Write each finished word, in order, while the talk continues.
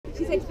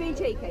She said being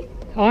cheeky.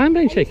 I am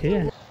being cheeky,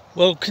 yeah.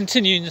 Well,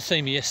 continuing the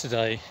theme of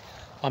yesterday,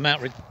 I'm out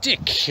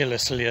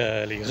ridiculously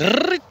early at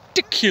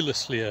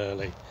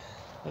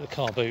the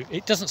car boot.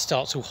 It doesn't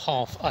start till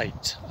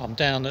 8:30. I'm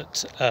down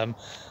at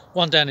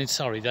one down in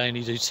Surrey. They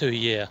only do 2 a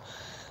year,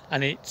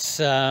 and it's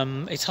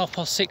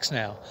 6:30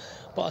 now.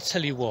 But I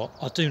tell you what,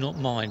 I do not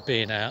mind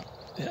being out.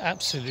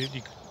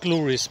 Absolutely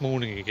glorious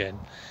morning again.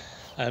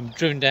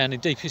 Driven down in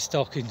deepest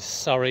stock in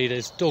Surrey.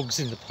 There's dogs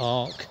in the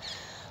park,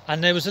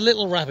 and there was a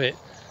little rabbit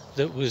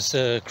that was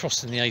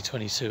crossing the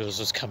A22 as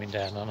I was coming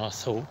down, and I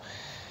thought,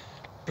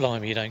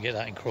 blimey, you don't get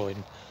that in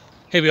Croydon.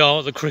 Here we are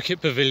at the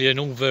cricket pavilion,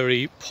 all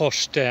very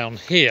posh down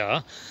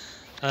here.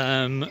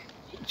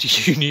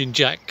 Union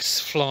Jacks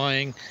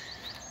flying.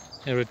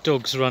 There are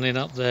dogs running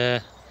up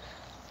there.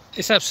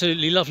 It's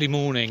absolutely lovely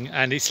morning,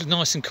 and it's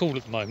nice and cool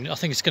at the moment. I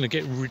think it's going to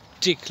get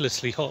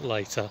ridiculously hot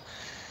later.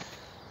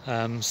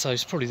 So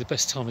it's probably the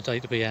best time of day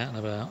to be out and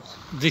about.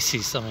 This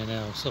is something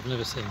else. I've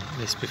never seen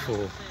this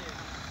before.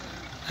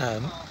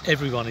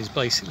 Everyone is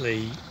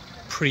basically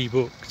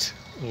pre-booked,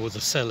 or the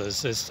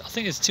sellers. I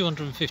think there's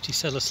 250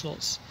 seller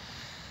slots,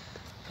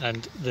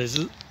 and there's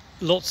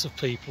lots of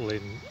people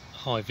in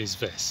high-vis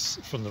vests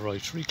from the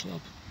Rotary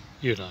Club,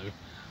 you know,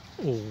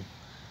 all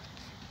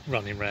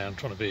running around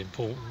trying to be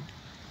important.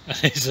 And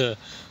there's a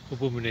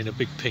woman in a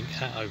big pink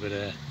hat over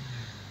there,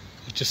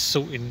 just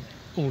sorting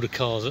all the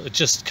cars that are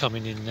just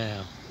coming in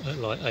now at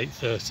like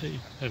 8:30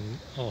 and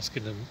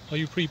asking them, are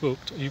you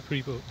pre-booked? Are you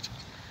pre-booked?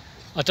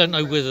 I don't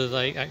know whether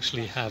they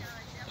actually have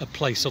a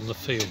place on the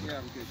field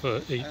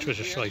for each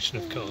registration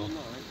of car,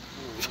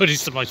 but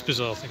it's the most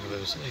bizarre thing I've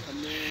ever seen.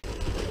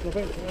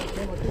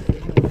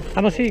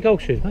 How much are your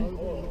golf shoes, mate?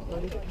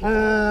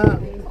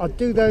 I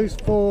do those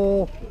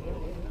for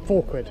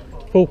 £4.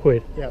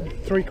 £4? Yeah,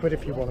 £3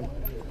 if you want them.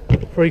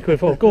 £3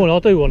 for. Go on, I'll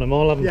do one of them.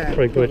 I'll have them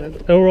for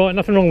 £3. All right,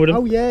 nothing wrong with them.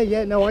 Oh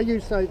yeah. No, I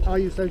use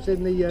those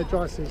in the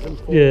dry season.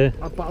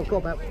 But I've got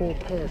about 4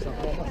 pairs.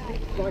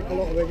 Like a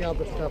lot of the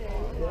other stuff.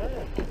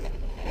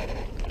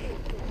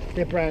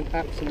 They're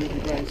absolutely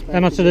brand spanking. How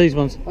much are these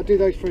ones? I do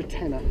those for a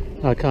tenner.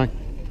 Okay.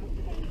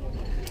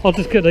 I'll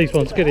just get these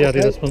ones. Get the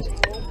Adidas ones.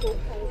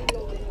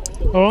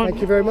 All right.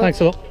 Thank you very much.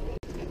 Thanks a lot.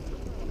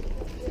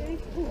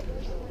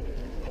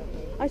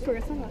 I saw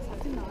your sunglasses,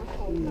 didn't I?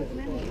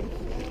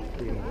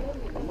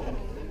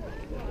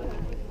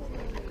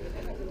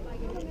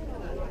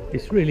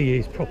 This really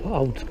is proper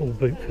old school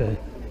boot fair.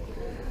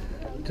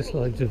 Just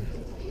loads of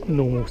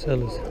normal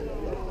sellers.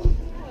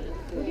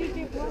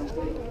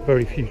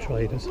 Very few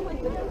traders.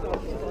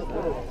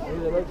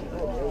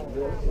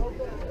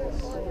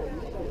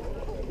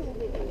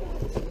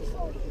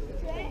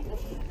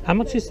 How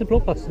much is the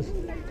blockbusters?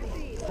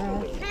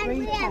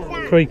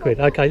 £3.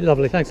 Okay,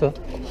 lovely. Thanks a lot.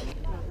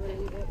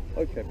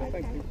 Okay,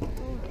 thank you.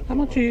 How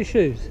much are your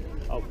shoes?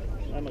 Oh,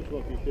 how much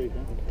was your shoes,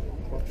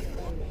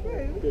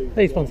 then?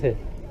 These ones here.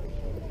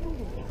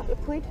 Couple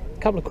of quid.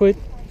 Couple of quid.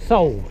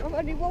 Sold. I've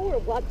only worn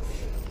it once.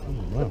 Oh,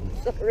 wow.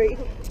 Sorry.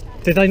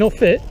 Did they not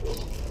fit?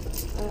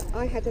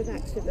 I had an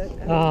accident.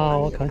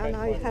 Okay. And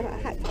I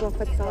had to go off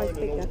a size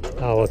bigger.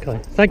 Oh, okay.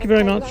 Thank you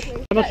very much.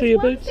 How much are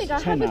your boots? I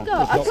haven't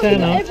got. I've got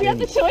Tenner. every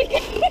other toy.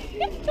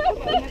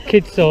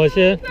 Kid size,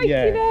 yeah?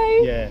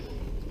 Yeah.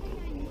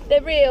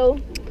 They're real.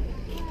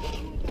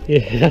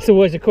 Yeah, that's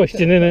always a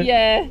question, isn't it?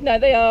 Yeah, no,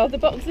 they are. The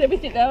box and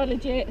everything, they are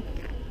legit.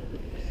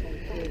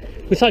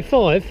 We say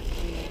 5?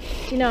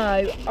 You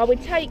know, I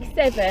would take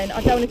 7.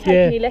 I don't want to take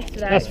any less than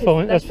that. That's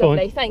fine. That's lovely.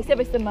 fine. Thanks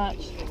ever so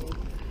much.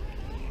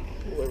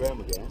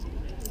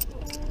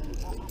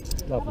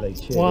 Lovely.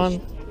 Cheers. 1.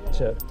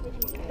 Two.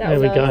 That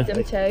was we go.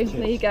 awesome too. There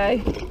you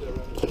go.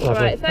 Lovely. All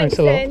right, thanks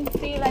a lot. then.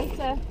 See you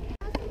later.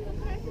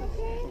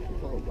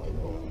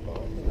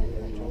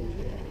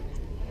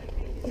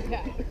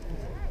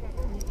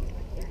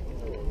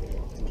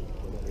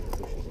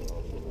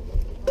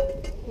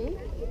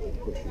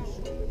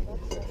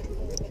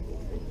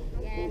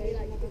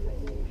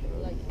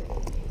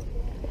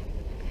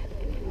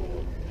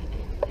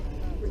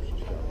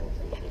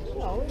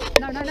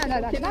 No.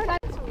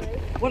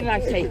 What did I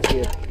say to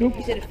you? Nope.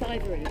 You said a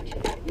 £5 each.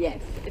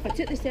 Yes. If I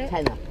took this out,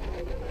 Tenner.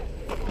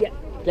 Yeah.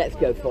 Let's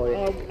go for it.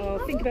 I'll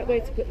think about where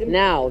to put them.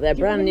 Now, they're Do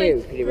you brand wanna new,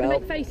 make- pretty do you wanna well.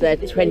 make faces They're at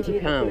this lady with the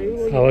 £20.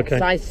 blue, or Oh, okay.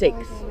 Size 6.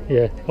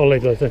 Yeah, I'll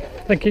leave those then.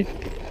 Thank you.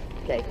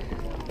 Okay.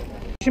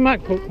 What's your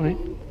MacBook, mate?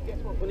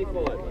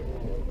 25.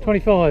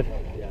 25.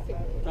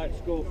 Take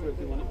score for if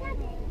you want it.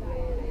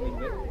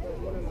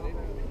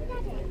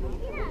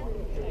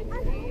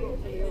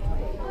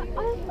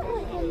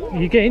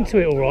 You get into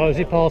it all right? Is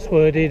it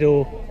passworded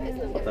or?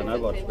 I don't know,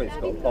 but I expect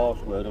it's got a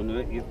password on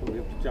it. You probably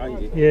have to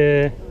change it.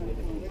 Yeah.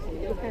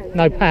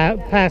 No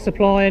power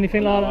supply,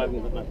 anything like I that?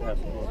 haven't got no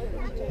password.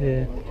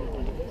 Yeah.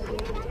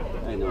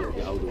 Hang on, I'll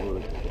get hold of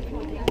one.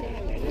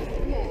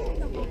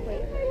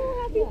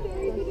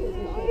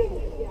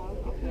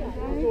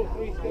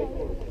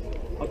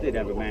 I did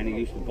have a man who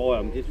used to buy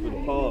them just for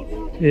the parts.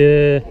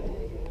 Yeah.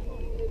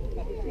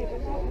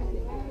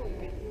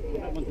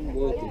 That wasn't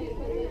working.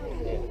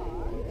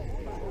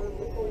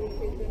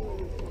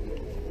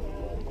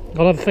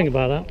 I'll have a think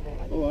about that.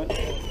 All right.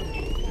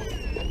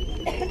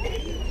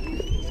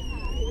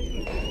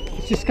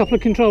 just a couple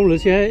of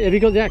controllers, yeah? Have you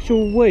got the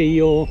actual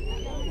Wii or?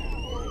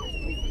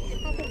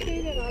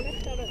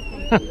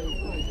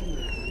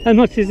 How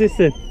much is this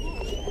then?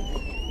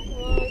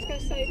 Well, I was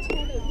going to say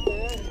 10 of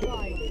that.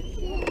 Right.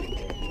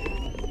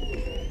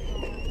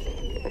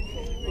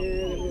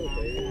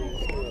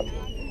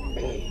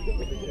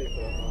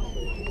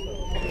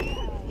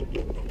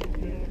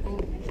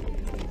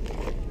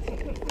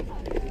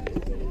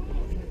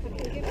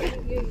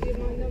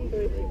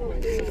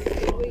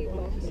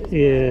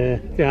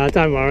 Yeah,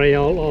 don't worry,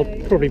 I'll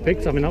probably pick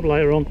something up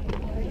later on. How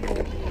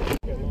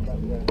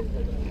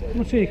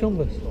much are your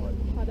Converse?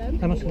 Pardon?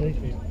 How much are these?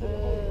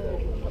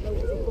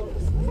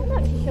 How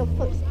much is your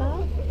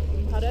football?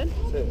 Pardon?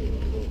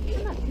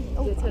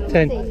 Oh,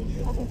 10. I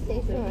can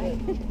see, sorry.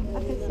 I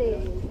can see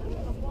it.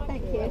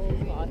 Thank you.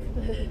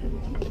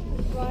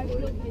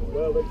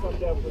 Well, they come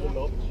down for the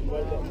knock. She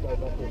won't let them go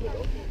back in the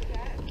knock.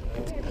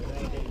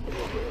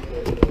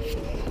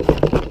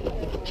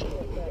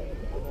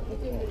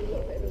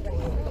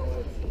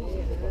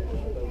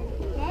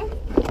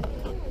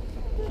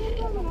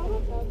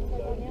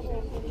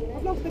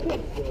 I've lost the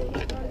clip.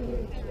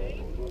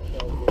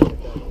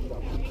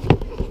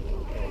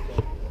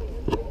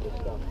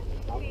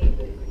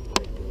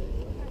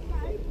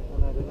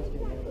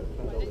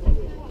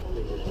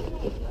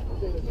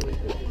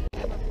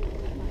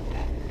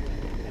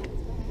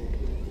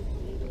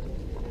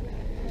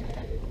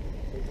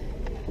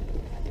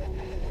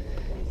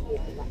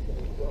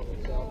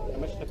 How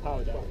much is the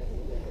power jack?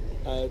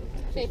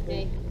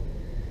 50.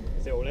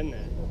 Is it all in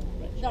there?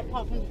 Not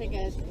apart from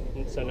figures.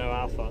 So no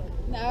alpha?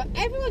 No,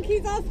 everyone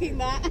keeps asking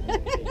that.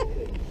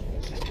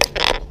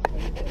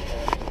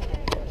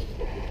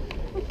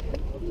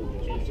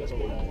 She's just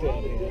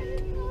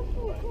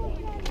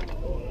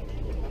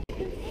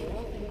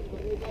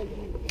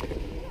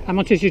How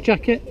much is your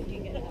jacket?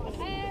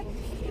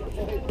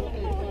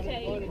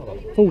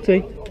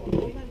 40.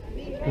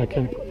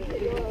 Okay.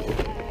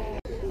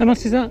 How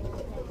much is that?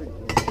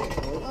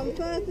 I'm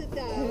further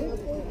down, I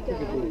walked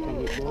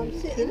down, I'm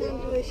sitting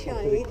under a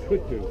shade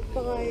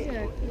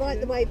by right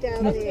the way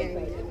down the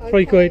end.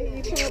 £3. Okay,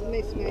 you can't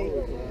miss me.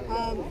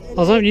 I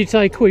was hoping you'd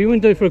say a quid. You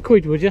wouldn't do it for a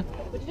quid, would you?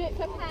 Would you do it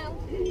for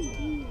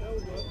 £1?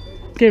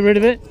 Get rid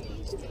of it.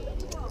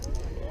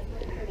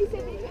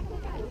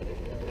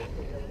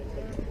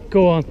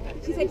 Go on.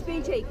 She said to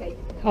be cheeky.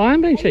 I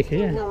am being cheeky,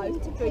 yeah. No,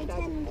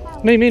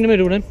 £3. Meet me in the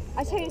middle then.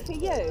 I tell you, for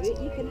you,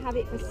 you can have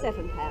it for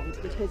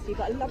 £7 because you've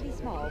got a lovely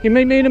smile. You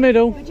meet me in the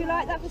middle. Would you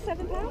like that for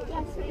 £7?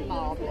 Yes.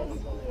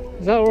 Marvellous.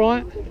 Is that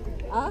alright?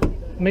 Huh?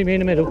 Meet me in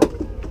the middle.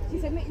 She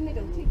said meet in the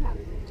middle, £2.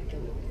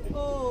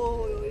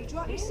 Oh, you'd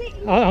like to sit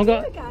in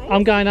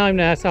I'm going home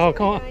now, so I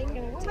can't.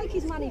 Take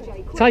his money,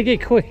 Jay. Quick. Take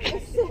it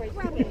quick.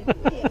 Grab it.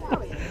 Here,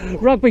 throw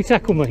it. Rugby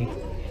tackle me.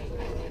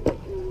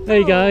 There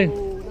you go.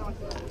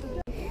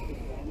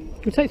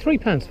 We'll take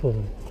 £3 for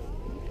them.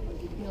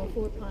 No,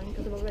 £4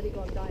 because I've already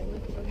gone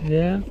diamond.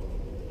 Yeah.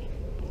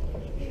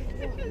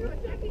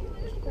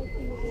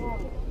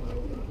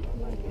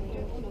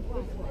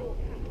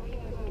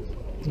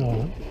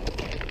 Alright.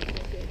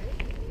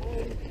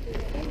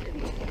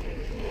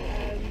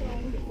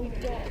 We've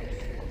got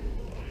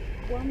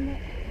one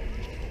that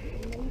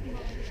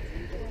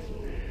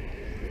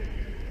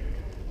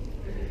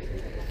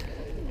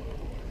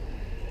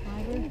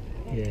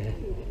Yeah.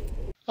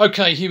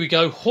 Okay, here we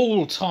go.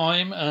 Haul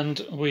time,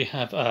 and we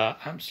have an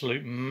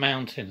absolute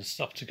mountain of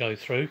stuff to go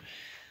through.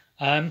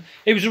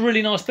 It was a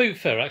really nice boot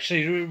fair,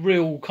 actually.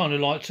 Real kind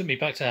of like took me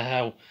back to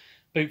how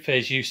boot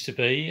fairs used to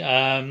be.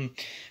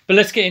 But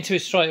let's get into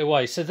it straight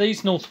away. So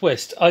these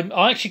Northwest, I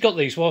actually got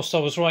these whilst I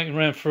was waiting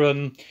around for a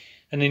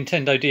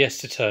Nintendo DS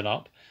to turn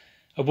up.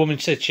 A woman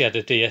said she had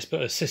a DS, but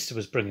her sister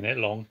was bringing it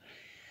along.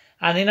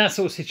 And in that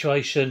sort of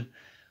situation,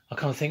 I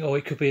kind of think, oh,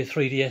 it could be a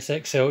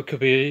 3DS XL, it could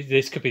be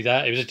this, could be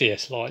that. It was a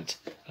DS Lite,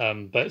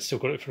 but still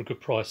got it for a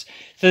good price.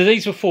 So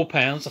these were £4.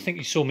 I think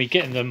you saw me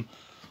getting them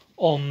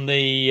on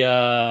the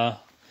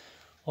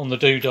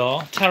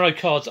doodah. Tarot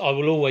cards I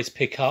will always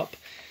pick up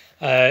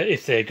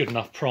if they're a good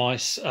enough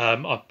price.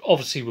 I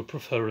obviously would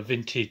prefer a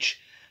vintage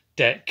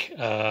deck.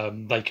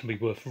 They can be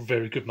worth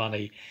very good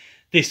money.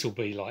 This will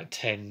be like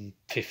 10,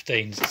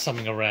 15,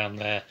 something around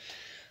there.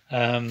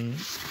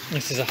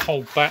 This is a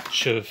whole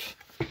batch of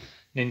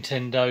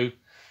Nintendo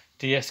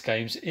DS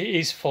games. It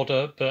is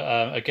fodder,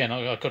 but again,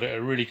 I got it at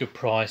a really good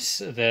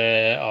price.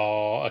 There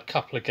are a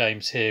couple of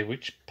games here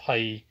which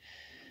pay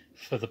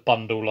for the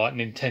bundle, like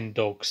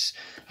Nintendogs.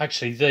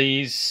 Actually,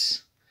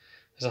 there's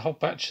a whole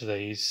batch of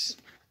these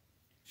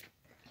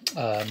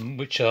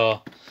which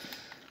are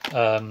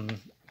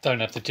don't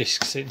have the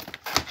discs in.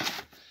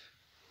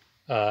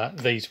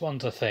 These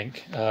ones, I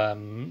think.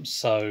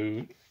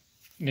 So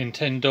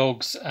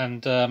Nintendogs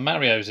and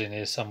Mario's in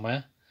here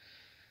somewhere.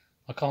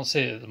 I can't see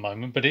it at the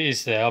moment, but it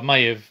is there. I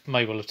may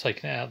well have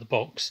taken it out of the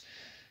box.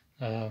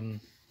 There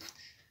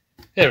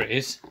it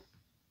is.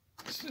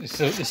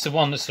 It's the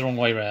one that's the wrong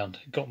way round.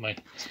 It got me.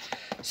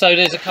 So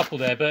there's a couple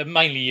there, but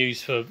mainly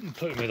used for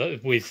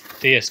putting with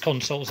DS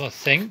consoles, I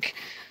think.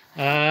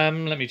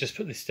 Let me just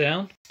put this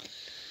down.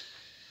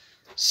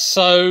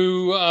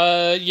 So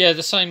yeah,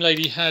 the same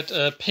lady had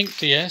a pink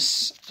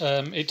DS.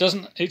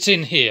 It's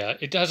in here.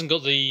 It hasn't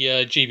got the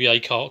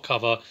GBA cart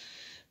cover,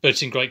 but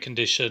it's in great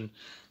condition.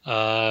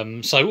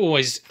 So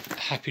always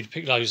happy to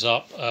pick those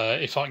up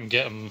if I can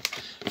get them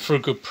for a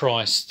good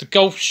price. The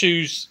golf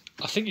shoes,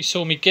 I think you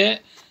saw me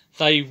get,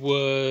 they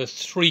were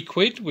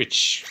 £3,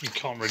 which you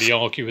can't really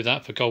argue with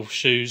that for golf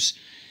shoes.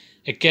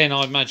 Again,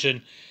 I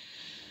imagine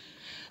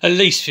at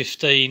least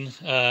 15.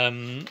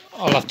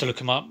 I'll have to look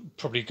them up.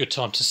 Probably a good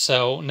time to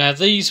sell. Now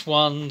these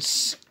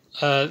ones,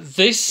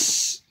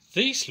 these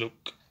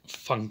look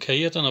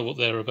funky. I don't know what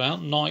they're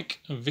about. Nike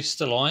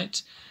Vista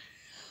Light.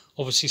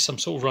 Obviously some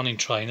sort of running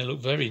trainer.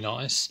 Look very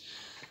nice.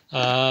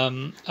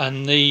 And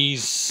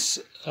these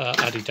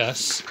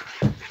Adidas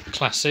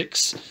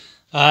Classics.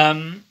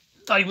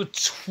 They were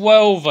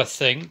 12, I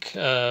think,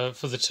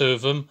 for the two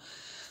of them.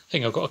 I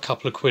think I got a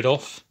couple of quid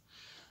off.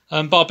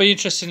 But I'll be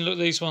interested to look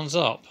these ones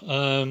up.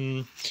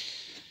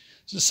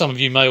 Some of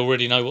you may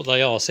already know what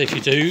they are, so if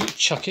you do,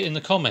 chuck it in the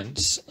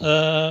comments.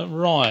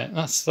 Right,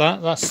 that's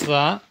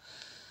that.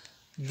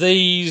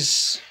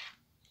 These,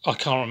 I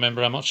can't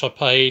remember how much I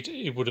paid.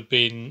 It would have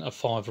been a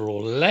 £5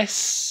 or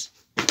less.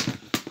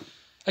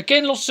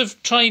 Again, lots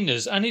of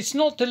trainers, and it's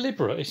not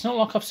deliberate. It's not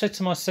like I've said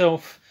to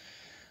myself,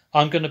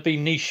 I'm going to be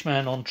niche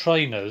man on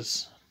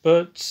trainers,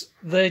 but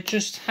they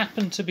just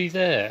happen to be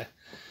there.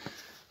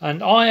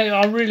 And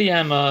I really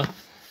am I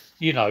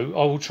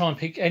will try and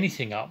pick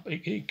anything up.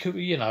 It could,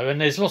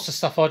 and there's lots of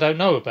stuff I don't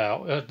know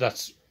about.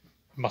 That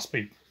must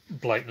be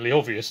blatantly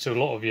obvious to a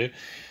lot of you.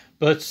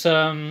 But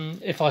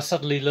if I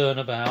suddenly learn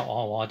about,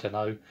 I don't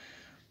know,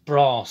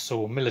 brass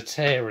or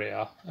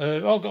militaria,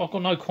 I've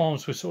got no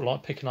qualms with sort of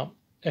like picking up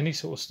any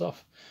sort of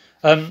stuff.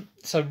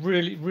 So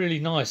really, really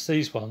nice,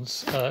 these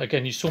ones.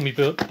 Again, you saw me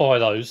buy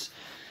those.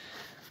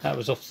 That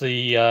was off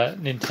the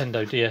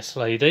Nintendo DS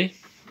lady.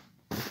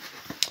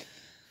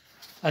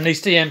 And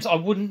these DMs, I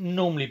wouldn't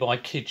normally buy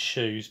kids'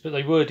 shoes, but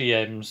they were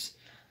DMs.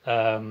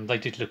 They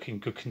did look in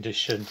good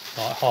condition,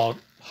 like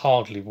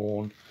hardly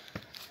worn.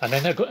 And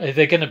then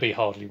they're going to be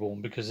hardly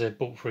worn because they're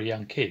bought for a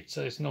young kid.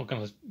 So it's not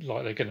going to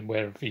like they're going to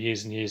wear them for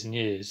years and years and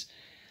years.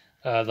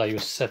 They were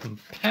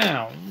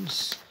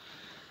 £7.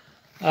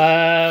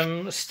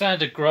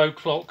 Standard grow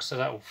clock, so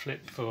that will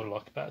flip for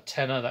like about a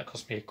tenner. That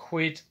cost me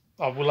 £1.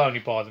 I will only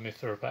buy them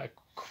if they're about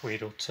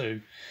 £1 or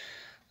 £2.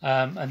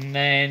 And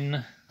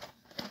then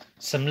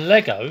some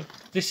Lego.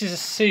 This is a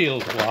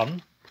sealed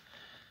one.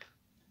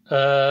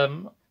 I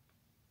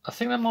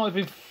think that might have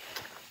been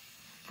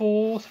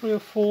 3 or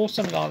 4,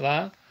 something like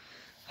that.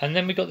 And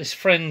then we got this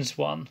Friends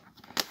one,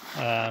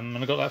 and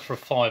I got that for a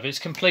 £5. It's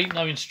complete,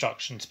 no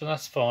instructions, but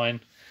that's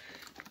fine.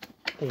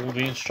 All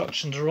the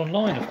instructions are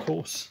online, of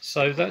course,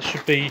 so that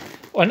should be.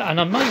 And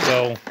I may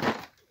well.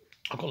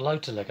 I've got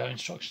loads of Lego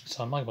instructions,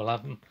 so I may well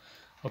have them.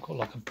 I've got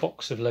like a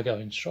box of Lego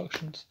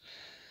instructions.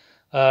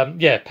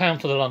 Yeah,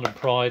 £1 for the London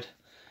Pride.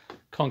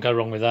 Can't go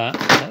wrong with that.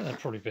 That'd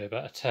probably be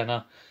about a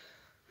tenner.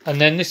 And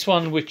then this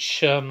one,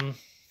 which I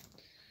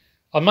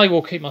may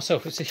well keep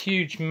myself. It's a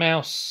huge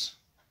mouse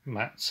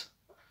mat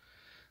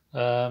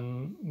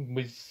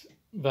with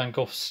Van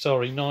Gogh's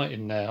Starry Night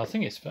in there. I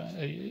think it's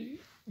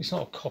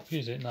not a copy,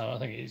 is it? No, I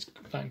think it is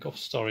Van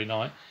Gogh's Starry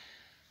Night.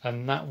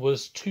 And that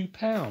was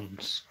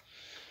 £2.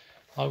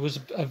 I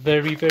was a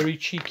very, very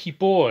cheeky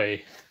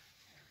boy.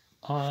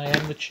 I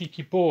am the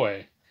cheeky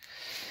boy.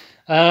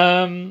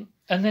 And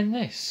then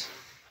this,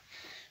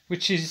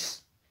 which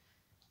is,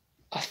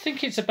 I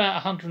think it's about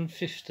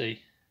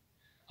 150.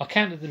 I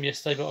counted them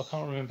yesterday, but I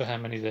can't remember how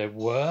many there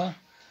were.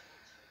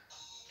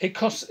 It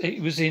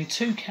was in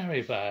 2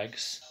 carrier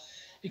bags.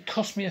 It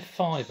cost me a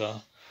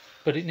 £5,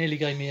 but it nearly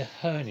gave me a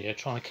hernia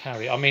trying to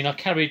carry it. I mean, I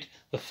carried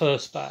the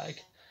first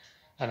bag,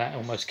 and that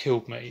almost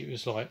killed me. It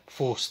was like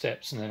 4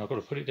 steps, and then I've got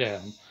to put it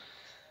down.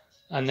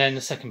 And then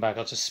the second bag,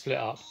 I just split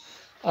up.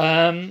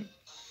 I've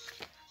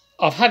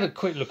had a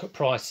quick look at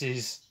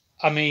prices.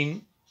 I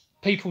mean,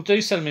 people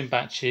do sell them in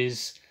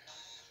batches.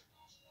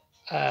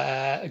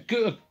 A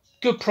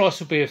good price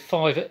would be a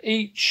 £5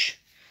 each.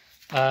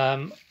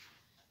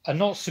 A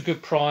not so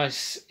good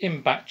price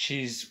in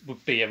batches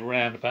would be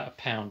around about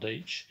 £1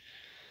 each.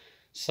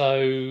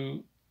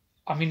 So,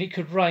 I mean, it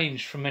could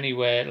range from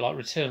anywhere, like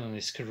returning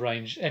this could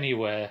range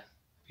anywhere.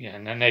 Yeah,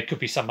 and then there could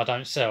be some I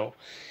don't sell.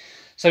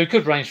 So it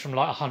could range from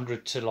like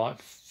 100 to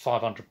like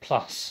 500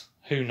 plus.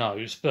 Who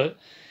knows? But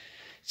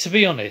to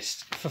be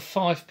honest, for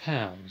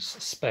 £5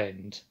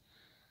 spend,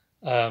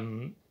 I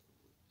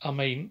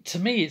mean, to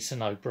me, it's a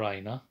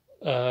no-brainer.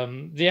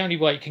 The only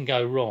way it can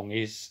go wrong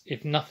is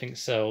if nothing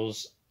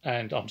sells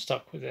and I'm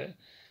stuck with it.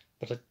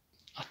 But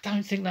I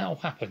don't think that'll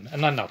happen.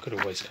 And then I could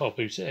always car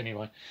boot it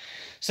anyway.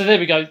 So there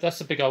we go.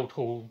 That's a big old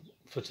haul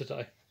for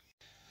today.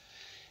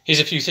 Here's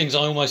a few things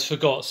I almost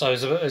forgot. So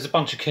there's a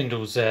bunch of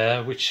Kindles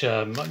there, which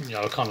I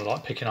kind of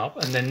like picking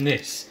up. And then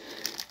this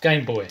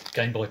Game Boy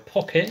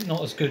Pocket,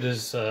 not as good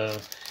as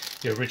the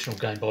original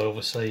Game Boy,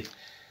 obviously.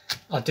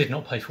 I did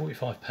not pay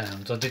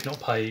 £45. I did not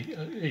pay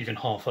even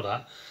half of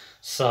that.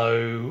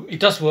 So it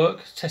does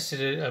work,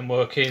 tested it and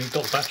working,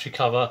 got the battery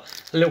cover,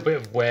 a little bit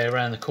of wear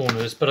around the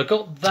corners, but I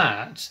got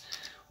that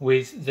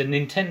with the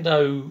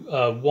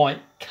Nintendo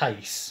white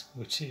case,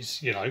 which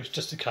is, you know,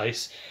 just a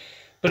case,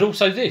 but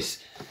also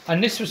this.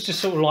 And this was just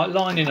sort of like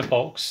lying in a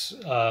box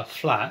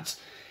flat.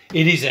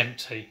 It is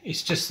empty,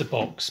 it's just the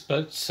box,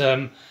 but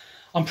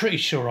I'm pretty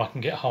sure I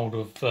can get hold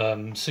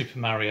of Super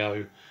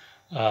Mario,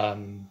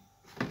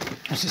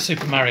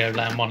 Super Mario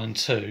Land 1 and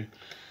 2,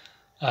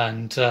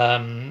 and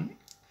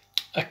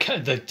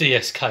the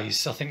DS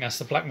case. I think that's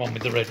the black one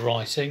with the red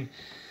writing,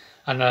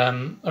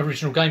 and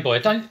original Game Boy.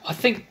 I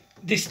think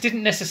this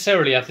didn't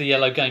necessarily have the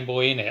yellow Game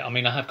Boy in it. I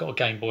mean, I have got a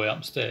Game Boy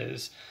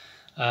upstairs,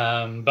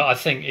 but I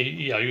think,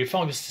 you know, if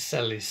I was to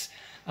sell this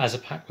as a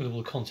pack with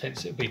all the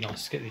contents, it would be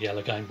nice to get the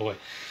yellow Game Boy.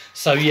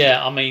 So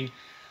yeah, I mean,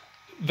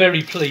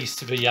 very pleased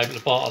to be able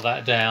to barter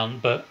that down,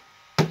 but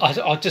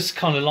I just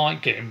kind of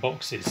like getting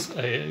boxes.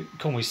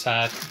 Call me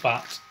sad,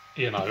 but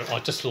you know, I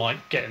just like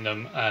getting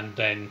them, and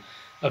then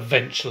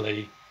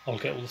eventually I'll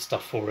get all the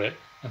stuff for it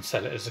and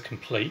sell it as a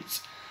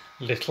complete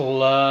little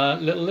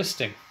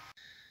listing.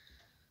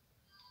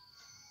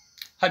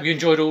 Hope you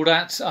enjoyed all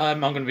that. I'm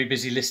going to be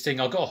busy listing.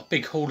 I got a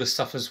big haul of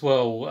stuff as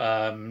well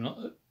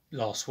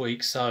last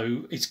week,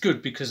 so it's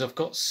good because I've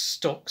got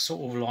stock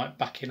sort of like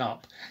backing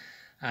up,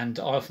 and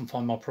I often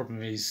find my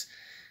problem is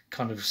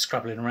kind of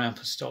scrabbling around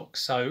for stock.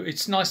 So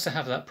it's nice to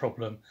have that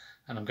problem,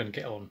 and I'm going to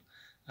get on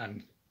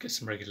and get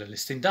some regular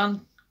listing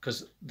done,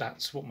 because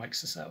that's what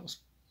makes the sales.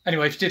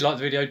 Anyway, if you did like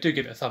the video, do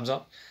give it a thumbs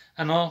up,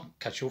 and I'll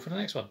catch you all for the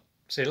next one.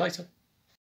 See you later.